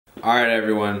Alright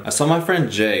everyone, I saw my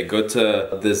friend Jay go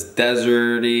to this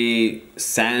deserty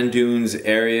sand dunes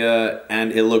area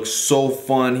and it looked so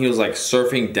fun. He was like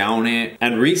surfing down it,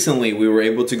 and recently we were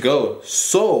able to go,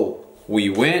 so we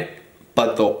went,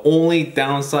 but the only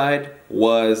downside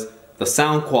was the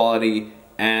sound quality,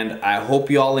 and I hope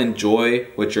y'all enjoy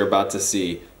what you're about to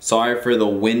see. Sorry for the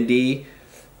windy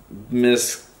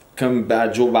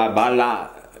miscombajubabala.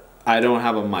 I don't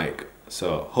have a mic,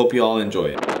 so hope you all enjoy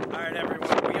it. Alright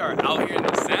everyone, we are out here in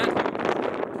the sand.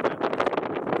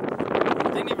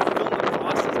 Didn't even film the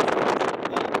process,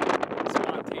 it's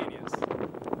spontaneous.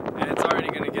 And it's already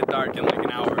gonna get dark in like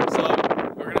an hour, so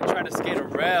we're gonna try to skate a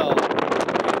rail. Look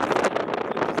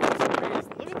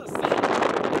at the sand.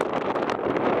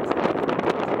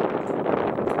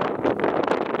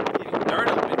 Getting dirt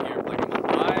up in here, like in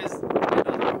my eyes. It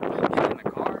doesn't even get in the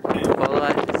car.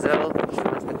 Hola, Giselle.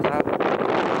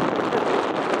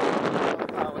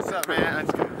 What's up, man?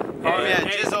 Oh yeah,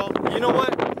 Jizzle. You know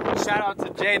what? Shout out to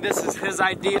Jay. This is his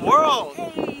idea. World.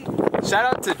 Hey. Shout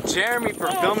out to Jeremy for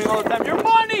filming all the time. Your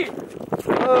money.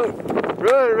 Oh,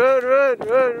 run, run, run,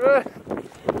 run, run.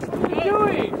 What are you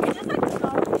doing?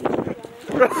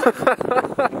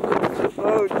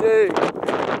 Oh, dang.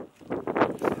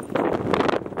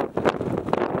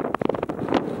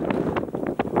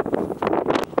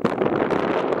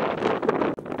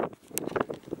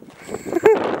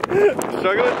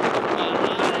 Struggling?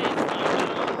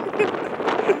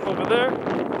 Over there.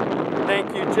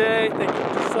 Thank you, Jay. Thank you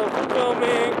so for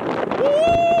filming.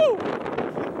 Woo!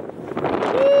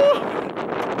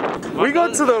 Woo! We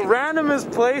go to the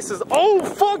randomest places. Oh,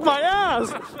 fuck my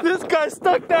ass! This guy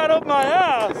stuck that up my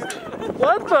ass.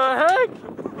 What the heck?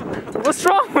 What's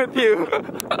wrong with you?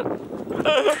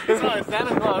 It's not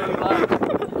Santa Claus.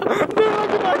 Dude,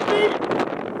 look at my feet.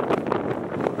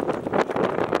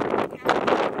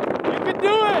 You can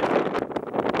do it.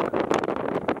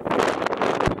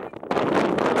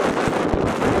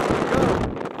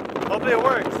 Hopefully it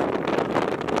works.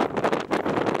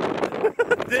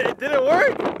 Did it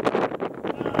work?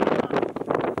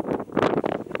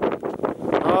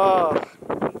 Oh.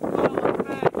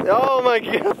 Oh my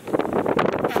god.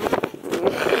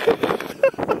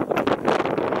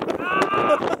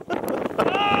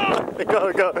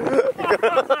 Go, go.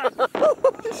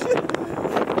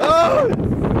 Oh!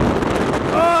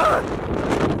 Oh!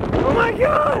 Oh my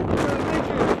god!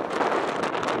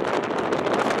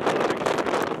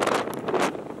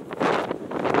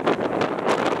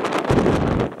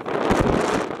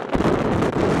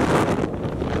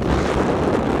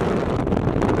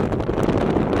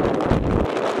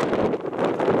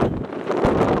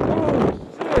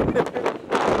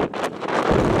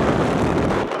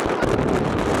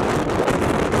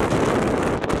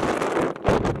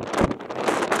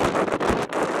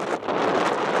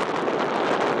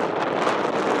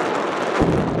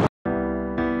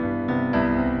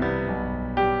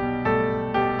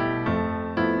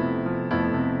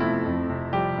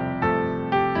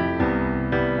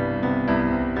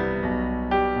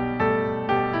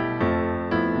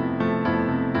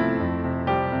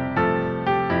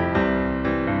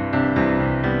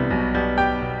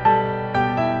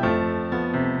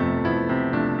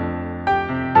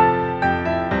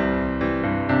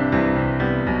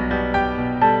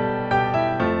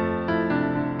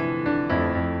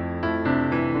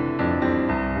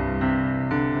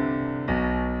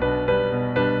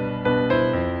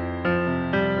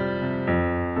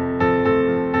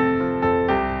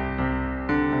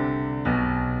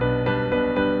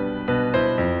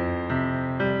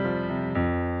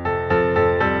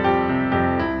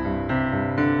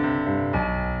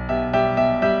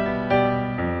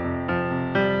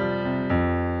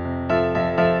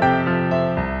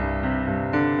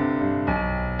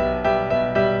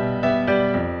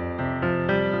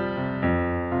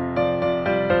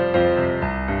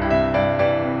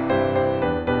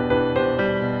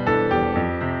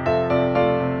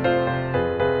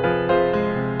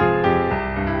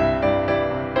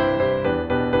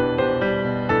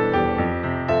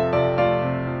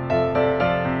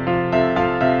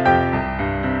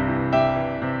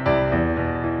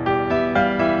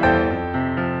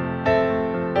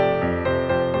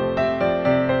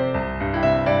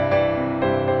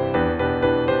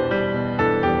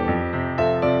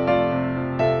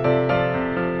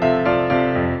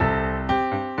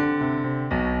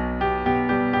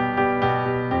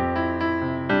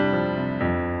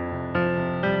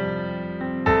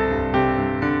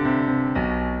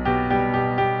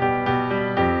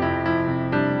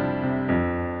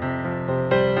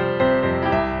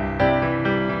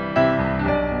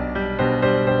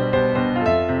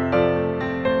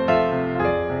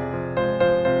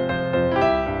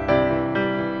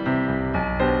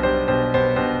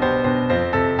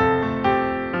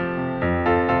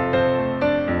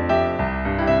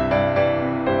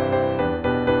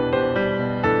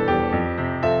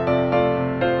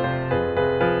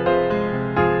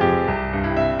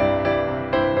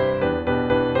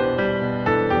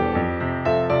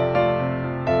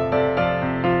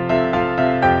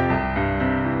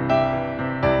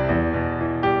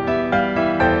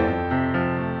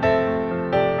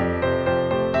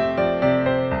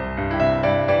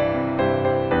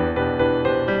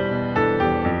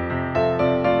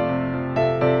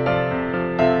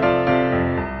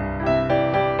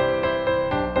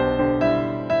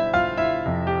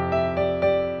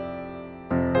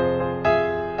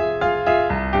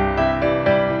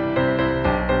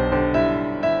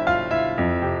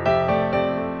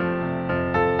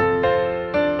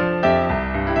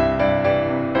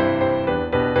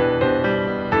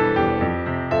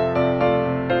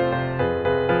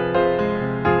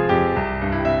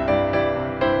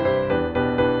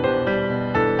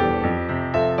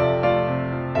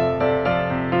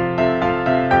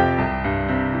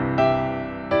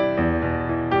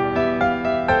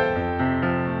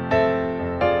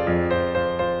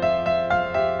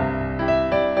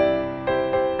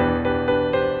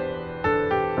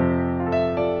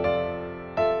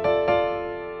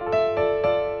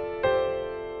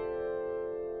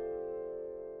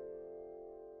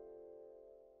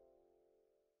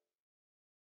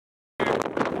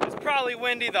 probably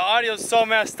windy, the audio's so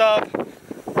messed up.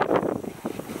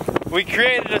 We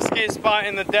created a skate spot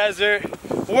in the desert.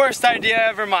 Worst idea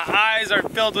ever. My eyes are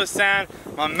filled with sand.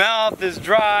 My mouth is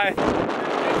dry.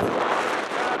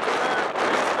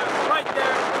 Right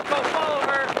there. Go follow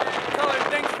her. Tell her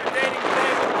thanks for dating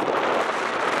today.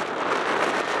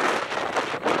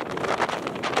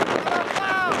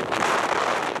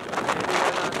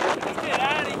 Get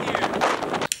out of here.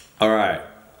 Alright.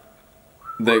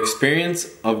 The experience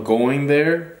of going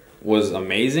there was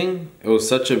amazing. It was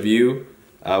such a view.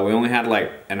 We only had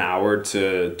like an hour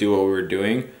to do what we were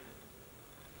doing.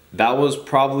 That was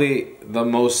probably the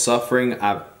most suffering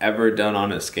I've ever done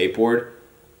on a skateboard.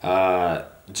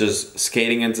 Just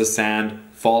skating into sand,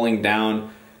 falling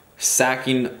down,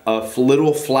 sacking a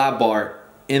little flat bar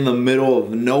in the middle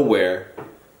of nowhere,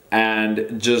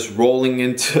 and just rolling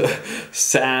into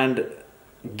sand,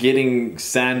 getting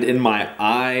sand in my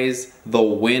eyes, the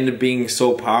wind being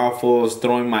so powerful. I was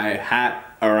throwing my hat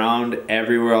around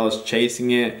everywhere. I was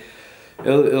chasing it.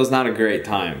 It was not a great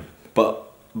time.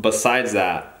 But besides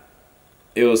that,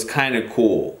 it was kind of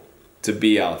cool to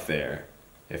be out there.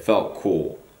 It felt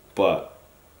cool, but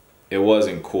it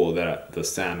wasn't cool that the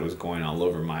sand was going all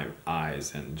over my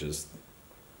eyes. And just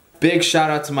big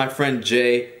shout out to my friend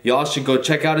Jay. Y'all should go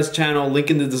check out his channel, link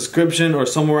in the description or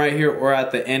somewhere right here or at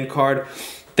the end card.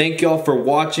 Thank y'all for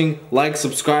watching. Like,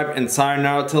 subscribe, and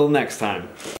sayonara till next time.